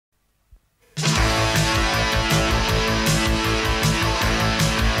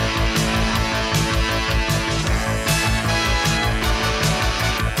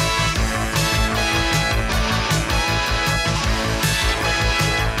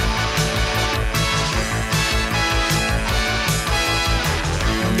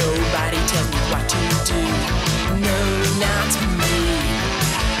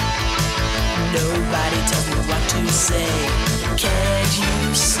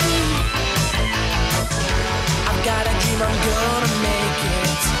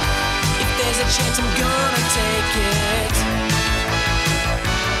chance, I'm gonna take it.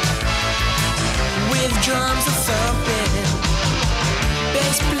 With drums a thumping,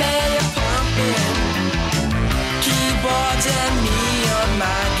 bass player pumping, keyboards and me on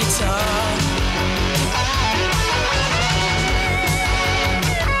my guitar.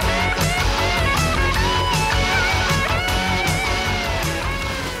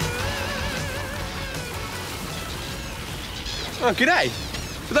 Oh, g'day.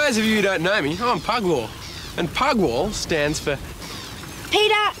 For those of you who don't know me, I'm Pugwall. And Pugwall stands for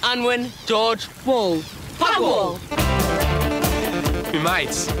Peter, Unwin, George, Wall. Pugwall. my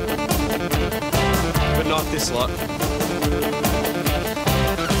mates. But not this lot.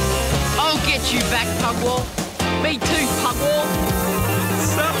 I'll get you back, Pugwall. Me too, Pugwall.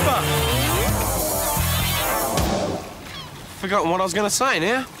 Supper! Forgotten what I was going to say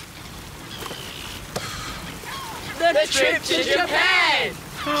now. The trip to Japan!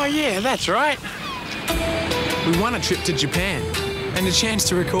 Oh, yeah, that's right. We won a trip to Japan and a chance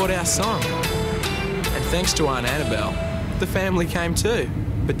to record our song. And thanks to Aunt Annabelle, the family came too,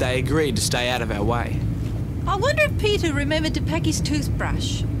 but they agreed to stay out of our way. I wonder if Peter remembered to pack his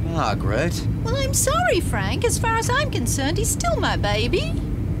toothbrush. Margaret. Well, I'm sorry, Frank. As far as I'm concerned, he's still my baby.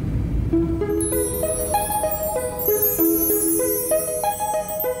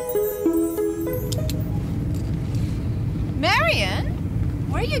 Marion,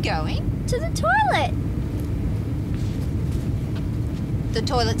 where are you going? To the toilet. The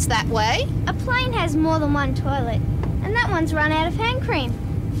toilet's that way. A plane has more than one toilet, and that one's run out of hand cream.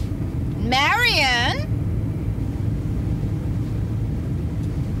 Marion!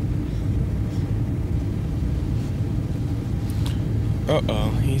 Uh-oh,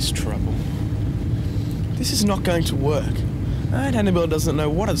 here's trouble. This is not going to work. Aunt Annabelle doesn't know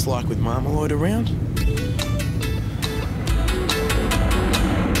what it's like with Marmalade around.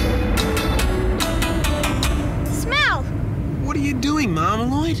 Smell! What are you doing,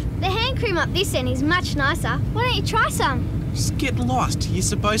 Marmalade? The hand cream up this end is much nicer. Why don't you try some? Just get lost. You're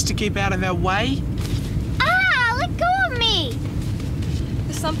supposed to keep out of our way. Ah, let go of me!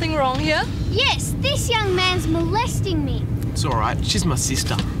 Is something wrong here? Yes, this young man's molesting me. It's all right. She's my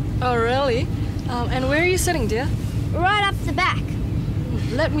sister. Oh, really? And where are you sitting, dear? Right up the back.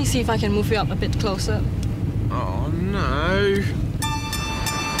 Let me see if I can move you up a bit closer. Oh, no.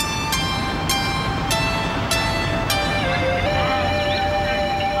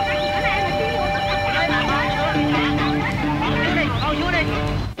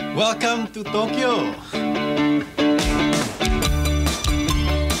 Welcome to Tokyo.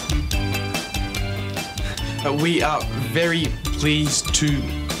 We are very pleased to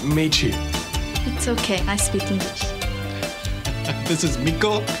meet you. It's okay, I speak English. This is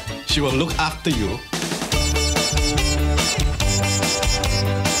Miko. She will look after you.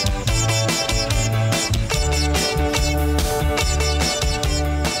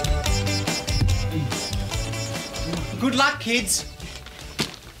 Good luck, kids.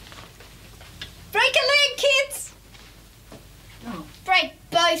 Break a leg, kids! Break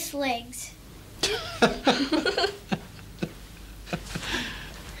both legs.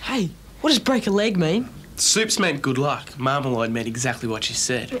 Hey, what does break a leg mean? Soups meant good luck. Marmalade meant exactly what she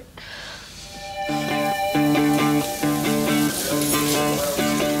said.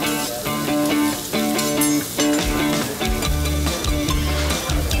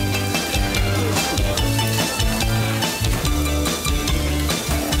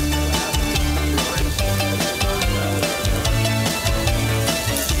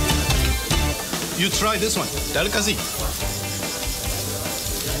 You try this one. Delicacy.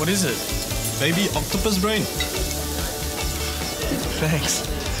 What is it? Baby octopus brain. Thanks.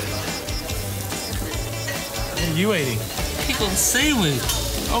 What are you eating? Pickled seaweed.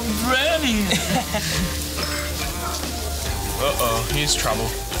 Oh, brownie. Uh-oh, here's trouble.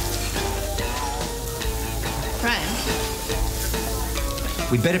 Frank,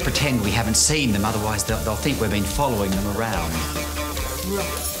 We'd better pretend we haven't seen them, otherwise they'll think we've been following them around.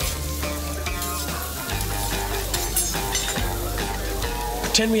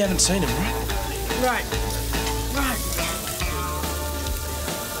 Pretend we haven't seen him, right? right.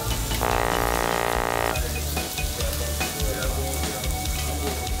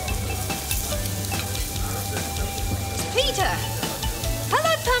 Peter!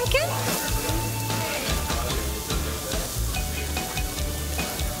 Hello, Pumpkin!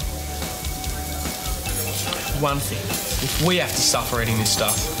 One thing, if we have to suffer eating this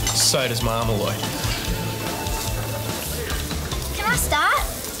stuff, so does Marmalade. Can I start?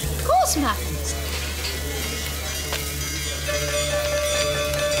 Of course, Muffins.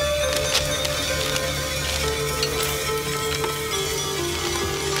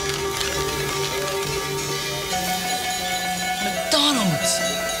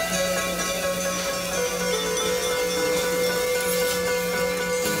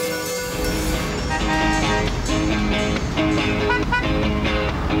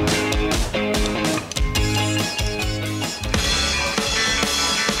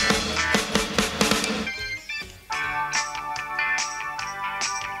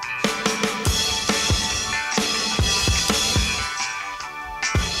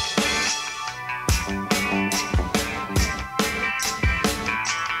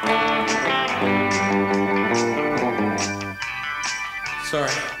 Sorry.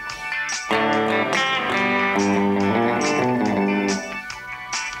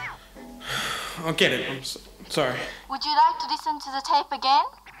 I'll get it. I'm sorry. Would you like to listen to the tape again?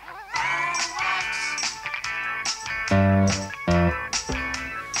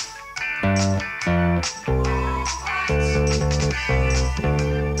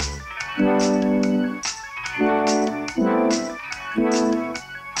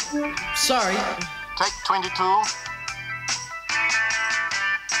 Sorry. Take 22.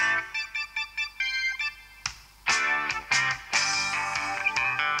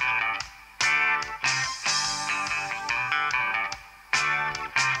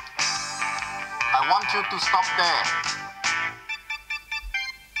 I want you to stop there.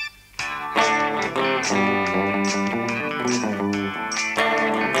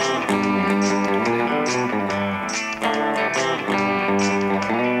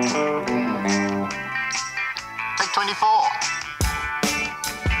 Take 24.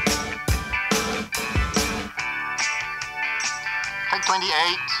 Take 28.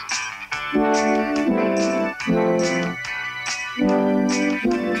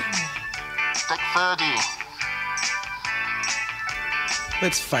 Take 30.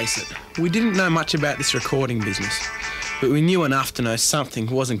 Let's face it, we didn't know much about this recording business, but we knew enough to know something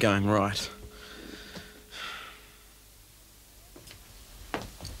wasn't going right.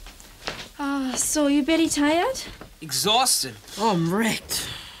 So you very tired? Exhausted. Oh, I'm wrecked.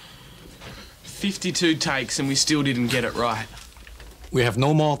 52 takes and we still didn't get it right. We have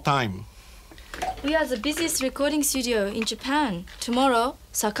no more time. We are the busiest recording studio in Japan. Tomorrow,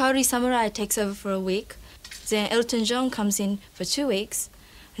 Sakari Samurai takes over for a week. Then Elton John comes in for 2 weeks.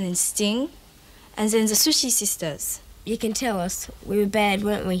 And then Sting. And then the Sushi Sisters. You can tell us. We were bad,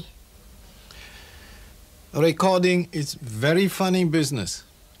 weren't we? Recording is very funny business.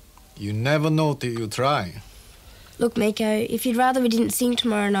 You never know till you try. Look, Miko, if you'd rather we didn't sing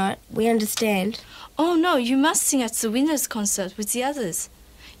tomorrow night, we understand. Oh no, you must sing at the winners' concert with the others.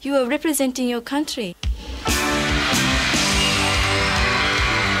 You are representing your country.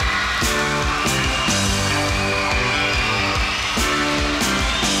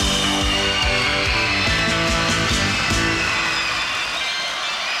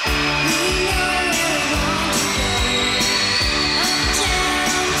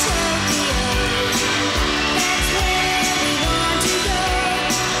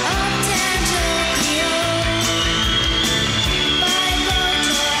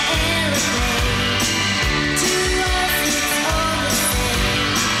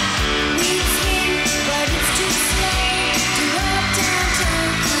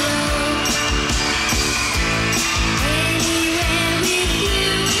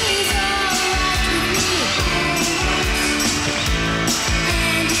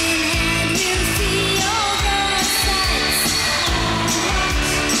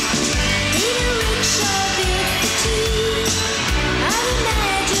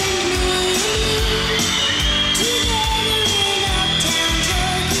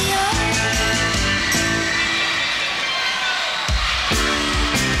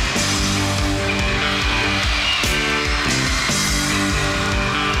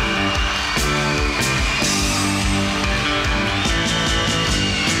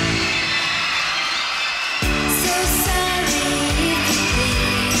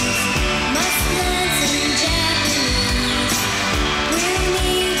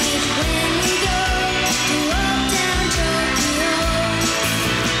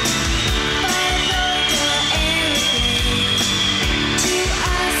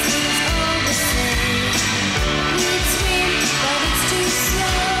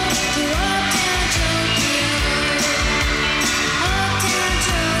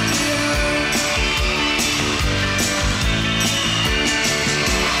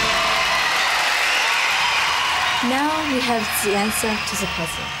 Now we have the answer to the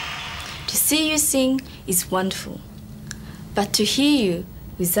puzzle. To see you sing is wonderful, but to hear you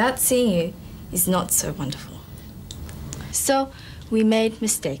without seeing you is not so wonderful. So we made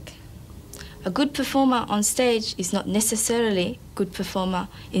mistake. A good performer on stage is not necessarily a good performer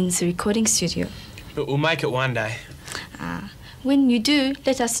in the recording studio. But we'll make it one day. When you do,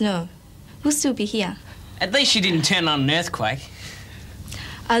 let us know. We'll still be here. At least you didn't turn on an earthquake.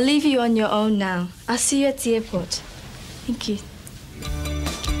 I'll leave you on your own now. I'll see you at the airport. Thank you.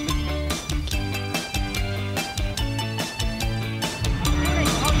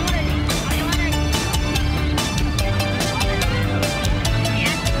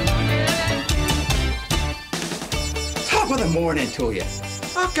 Top of the morning to you.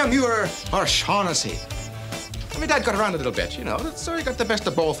 How come you were O'Shaughnessy? I mean, Dad got around a little bit, you know. So he got the best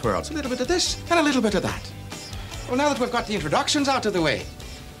of both worlds. A little bit of this and a little bit of that. Well, now that we've got the introductions out of the way,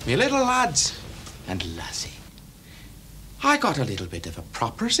 me little lads and lassie, I got a little bit of a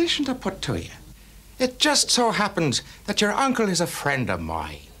proposition to put to you. It just so happens that your uncle is a friend of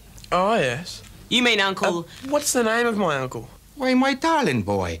mine. Oh, yes. You mean Uncle... what's the name of my uncle? Why, my darling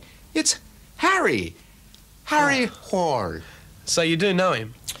boy, it's Harry. Harry Hall. So you do know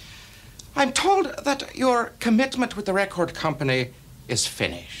him? I'm told that your commitment with the record company is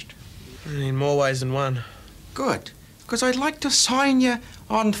finished. In more ways than one. Good, because I'd like to sign you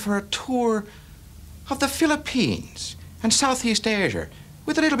on for a tour of the Philippines and Southeast Asia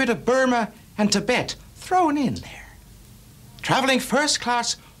with a little bit of Burma and Tibet thrown in there. Traveling first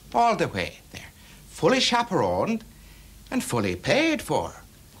class all the way there. Fully chaperoned and fully paid for.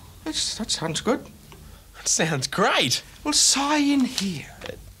 That sounds good. That sounds great. Well, sign here.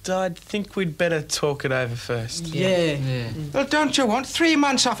 I think we'd better talk it over first. Yeah. Well, don't you want 3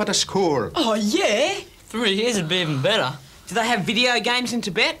 months off at a school? Oh, yeah? 3 years would be even better. Do they have video games in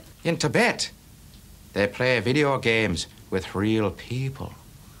Tibet? In Tibet, they play video games with real people.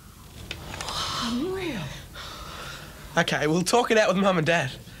 Unreal. Okay, we'll talk it out with Mum and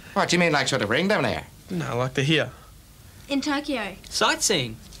Dad. What do you mean, like sort of bring them there? No, like they're here. In Tokyo.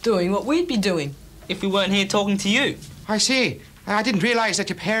 Sightseeing. Doing what we'd be doing. If we weren't here talking to you. I see. I didn't realise that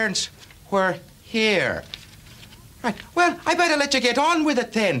your parents were here. Right. Well, I better let you get on with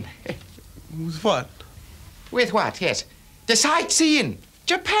it then. With what? With what, yes. The sightseeing.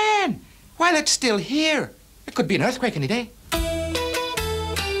 Japan. While it's still here. It could be an earthquake any day.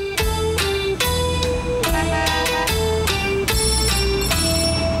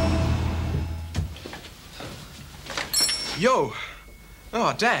 Yo.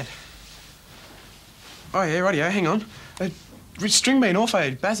 Oh, Dad. Oh, yeah, rightio, hang on. String me and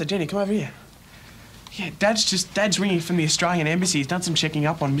Orpho, Baz, Jenny, come over here. Yeah, Dad's ringing from the Australian Embassy. He's done some checking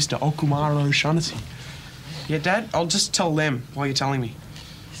up on Mr. Okumaro O'Shaughnessy. Yeah, Dad, I'll just tell them while you're telling me.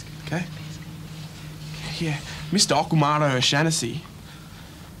 Okay? Yeah, Mr. Okumaro O'Shaughnessy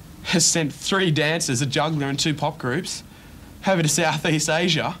has sent 3 dancers, a juggler and 2 pop groups over to Southeast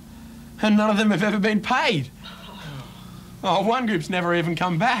Asia, and none of them have ever been paid. Oh, one group's never even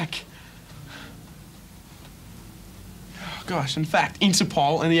come back. Oh, gosh, in fact,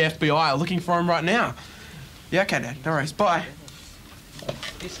 Interpol and the FBI are looking for him right now. Yeah, okay, Dad, no worries, bye.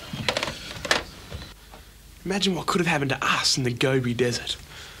 Imagine what could have happened to us in the Gobi Desert.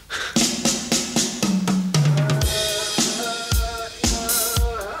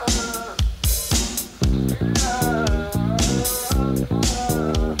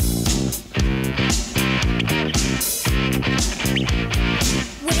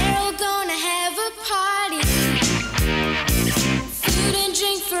 We're all gonna have a party. Food and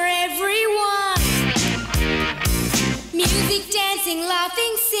drink for everyone. Music, dancing,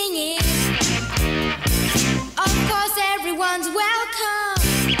 laughing, singing. Of course, everyone's welcome.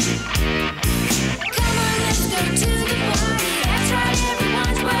 Come on, let's go to the party. That's right,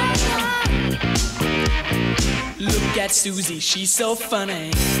 everyone's welcome. Look at Susie, she's so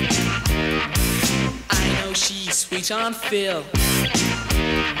funny. I know she's sweet on Phil.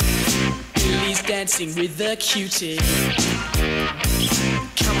 Billy's dancing with the cutie.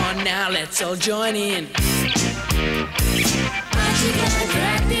 Come on now, let's all join in. Aren't you glad we're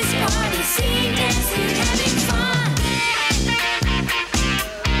at this party? Singing, dancing, having fun.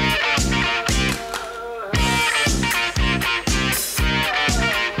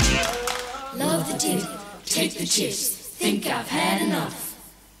 Love the dip, take the chips. Think I've had enough.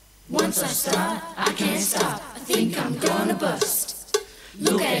 Once I start, I can't stop. I think I'm gonna bust.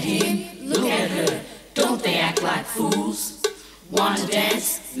 Look at him, look at her. Don't they act like fools? Want to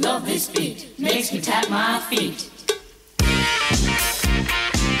dance? Love this beat. Makes me tap my feet.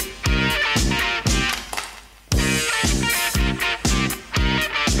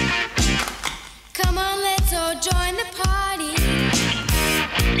 Come on, let's all join the party.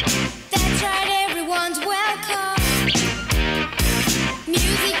 That's right, everyone's welcome.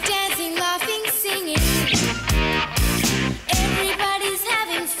 Music, dancing, laughing, singing. Everybody's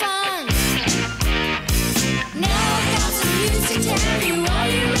having fun. Now I've got some news to tell you. Are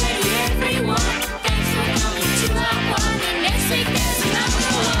you ready, everyone? Thanks for coming to our party. Next week there's another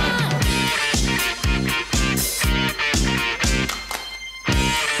one.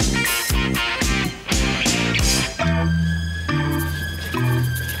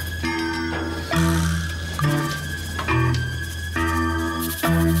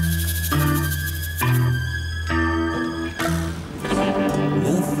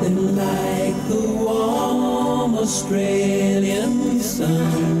 Nothing like the warm Australian sun.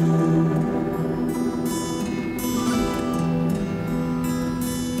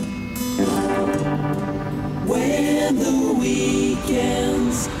 Where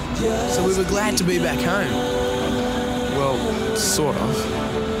So we were glad to be back home. Well, sort of.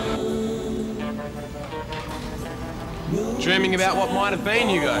 Dreaming about what might have been,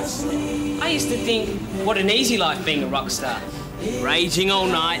 you guys. I used to think, what an easy life being a rock star. Raging all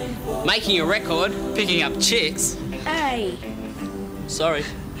night, making a record, picking up chicks. Hey. Sorry.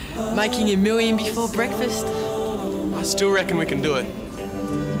 Making $1 million before breakfast. I still reckon we can do it.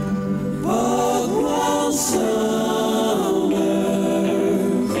 Pugwalls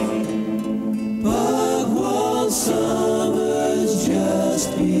summer's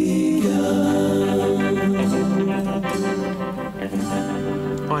just begun.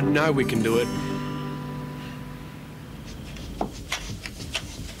 I know we can do it.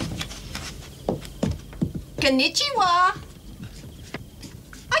 Konnichiwa.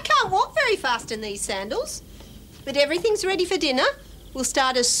 I can't walk very fast in these sandals, but everything's ready for dinner. We'll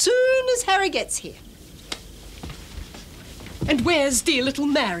start as soon as Harry gets here. And where's dear little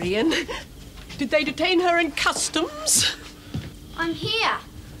Marion? Did they detain her in customs? I'm here,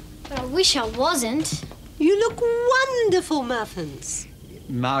 but I wish I wasn't. You look wonderful, Muffins.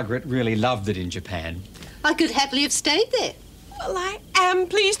 Margaret really loved it in Japan. I could happily have stayed there. Well, I am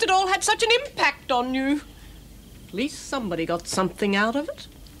pleased it all had such an impact on you. At least somebody got something out of it.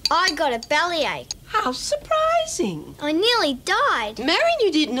 I got a bellyache. How surprising. I nearly died. Marion,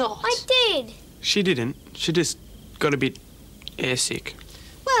 you did not. I did. She didn't. She just got a bit airsick.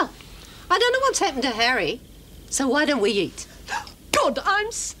 Well, I don't know what's happened to Harry, so why don't we eat? God,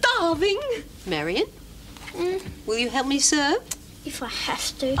 I'm starving. Marion, will you help me serve? If I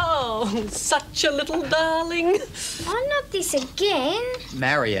have to. Oh, such a little darling. Oh, not this again.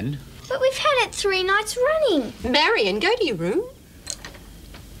 Marion. But we've had it 3 nights running. Marion, go to your room.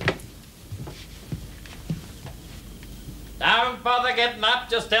 Don't bother getting up,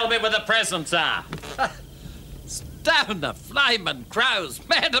 just tell me where the presents are. Stone the flaming crows,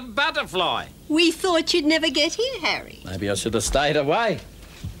 Madam Butterfly. We thought you'd never get here, Harry. Maybe I should have stayed away.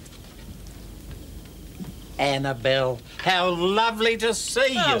 Annabelle, how lovely to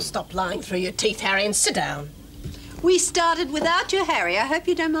see you. Oh, stop lying through your teeth, Harry, and sit down. We started without you, Harry. I hope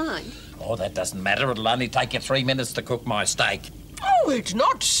you don't mind. Oh, that doesn't matter. It'll only take you 3 minutes to cook my steak. Oh, it's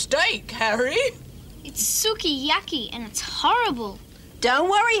not steak, Harry. It's sukiyaki and it's horrible. Don't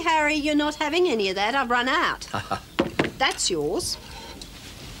worry, Harry. You're not having any of that. I've run out. That's yours.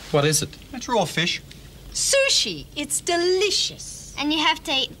 What is it? It's raw fish. Sushi. It's delicious. And you have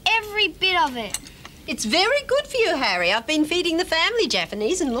to eat every bit of it. It's very good for you, Harry. I've been feeding the family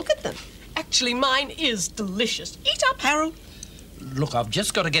Japanese and look at them. Actually, mine is delicious. Eat up, Harold. Look, I've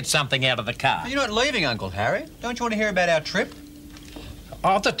just got to get something out of the car. You're not leaving, Uncle Harry. Don't you want to hear about our trip?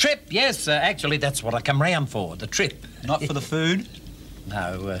 Oh, the trip, yes. Actually, that's what I come round for, the trip. Not for the food?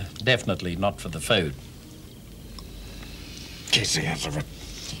 No, definitely not for the food. Get out of it.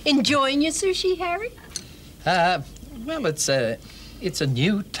 Enjoying your sushi, Harry? Well, it's a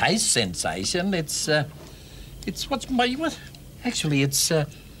new taste sensation. It's what? Actually, it's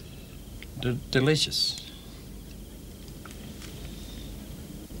delicious.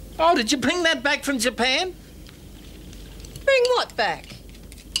 Oh, did you bring that back from Japan? Bring what back?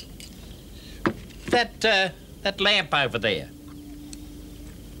 That lamp over there.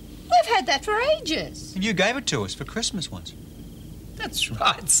 We've had that for ages. And you gave it to us for Christmas once. That's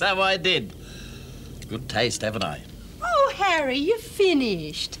right, so I did. Good taste, haven't I? Oh, Harry, you're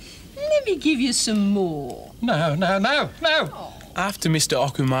finished. Let me give you some more. No. Oh. After Mr.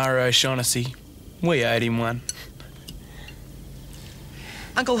 Okumura O'Shaughnessy, we owed him one.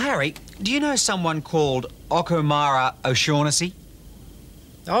 Uncle Harry, do you know someone called Okumura O'Shaughnessy?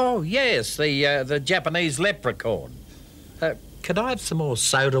 Oh, yes, the Japanese leprechaun. Could I have some more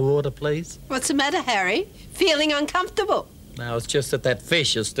soda water, please? What's the matter, Harry? Feeling uncomfortable? No, it's just that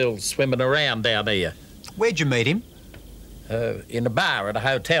fish is still swimming around down here. Where'd you meet him? In a bar at a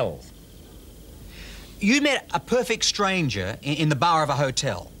hotel. You met a perfect stranger in the bar of a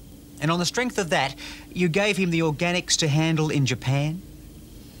hotel. And on the strength of that, you gave him the organics to handle in Japan?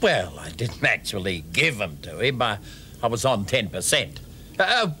 Well, I didn't actually give them to him. I was on 10%.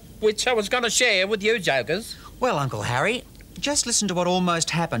 Which I was going to share with you jokers. Well, Uncle Harry, just listen to what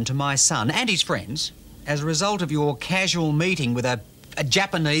almost happened to my son and his friends as a result of your casual meeting with a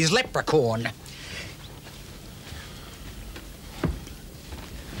Japanese leprechaun.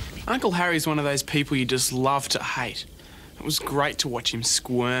 Uncle Harry's one of those people you just love to hate. It was great to watch him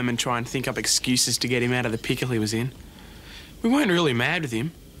squirm and try and think up excuses to get him out of the pickle he was in. We weren't really mad with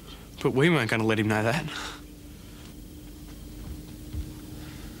him, but we weren't going to let him know that.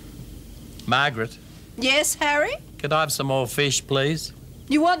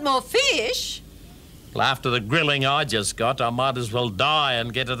 Well, after the grilling I just got, I might as well die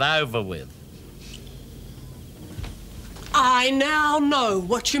and get it over with. I now know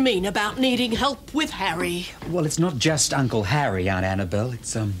what you mean about needing help with Harry. Well, it's not just Uncle Harry, Aunt Annabelle.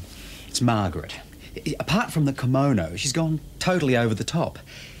 It's Margaret. Apart from the kimono, she's gone totally over the top.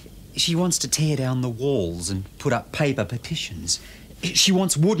 She wants to tear down the walls and put up paper petitions. She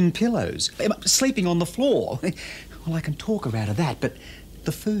wants wooden pillows, sleeping on the floor. Well, I can talk her out of that, but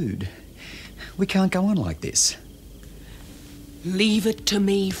the food... We can't go on like this. Leave it to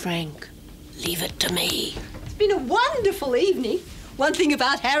me, Frank. Leave it to me. It's been a wonderful evening. One thing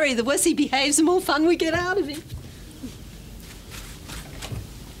about Harry, the worse he behaves, the more fun we get out of him.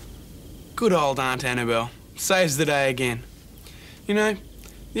 Good old Aunt Annabelle. Saves the day again. You know,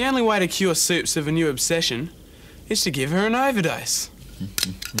 the only way to cure Soups of a new obsession is to give her an overdose.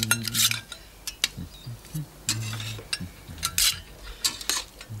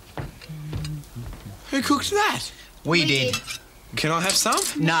 Who cooked that? We did. Can I have some?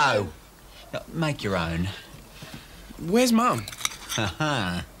 No. Make your own. Where's Mum?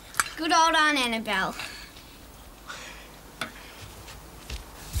 Haha. Good old Aunt Annabelle.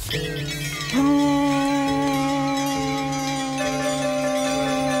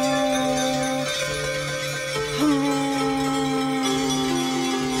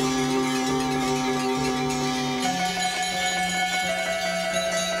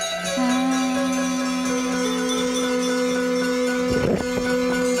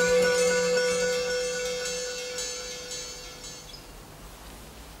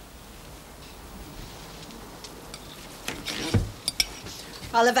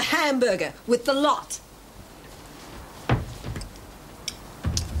 I'll have a hamburger with the lot.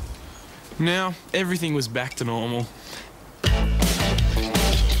 Now, everything was back to normal.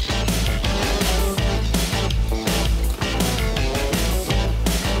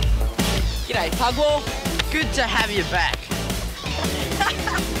 G'day, Pugwall. Good to have you back.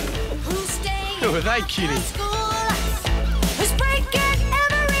 Who are they kidding?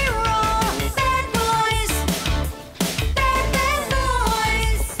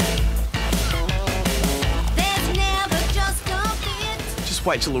 Just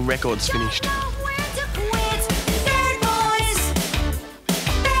wait till the record's finished.